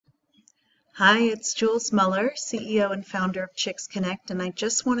Hi, it's Jules Muller, CEO and founder of Chicks Connect, and I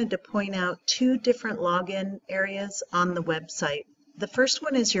just wanted to point out two different login areas on the website. The first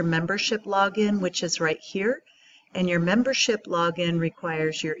one is your membership login, which is right here, and your membership login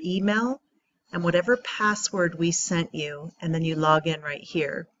requires your email and whatever password we sent you, and then you log in right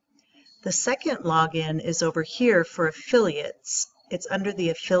here. The second login is over here for affiliates. It's under the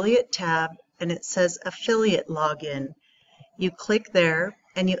affiliate tab, and it says affiliate login. You click there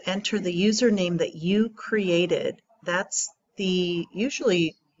and you enter the username that you created.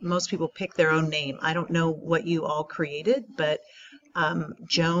 Usually most people pick their own name. I don't know what you all created, but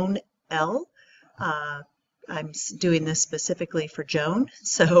Joan L. I'm doing this specifically for Joan,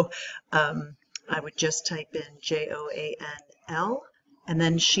 so I would just type in Joanl, and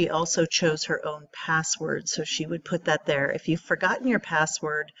then she also chose her own password, so she would put that there. If you've forgotten your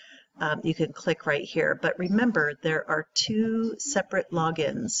password, you can click right here. But remember, there are two separate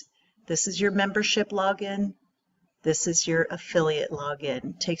logins. This is your membership login. This is your affiliate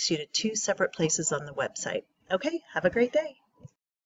login. It takes you to two separate places on the website. Okay, have a great day.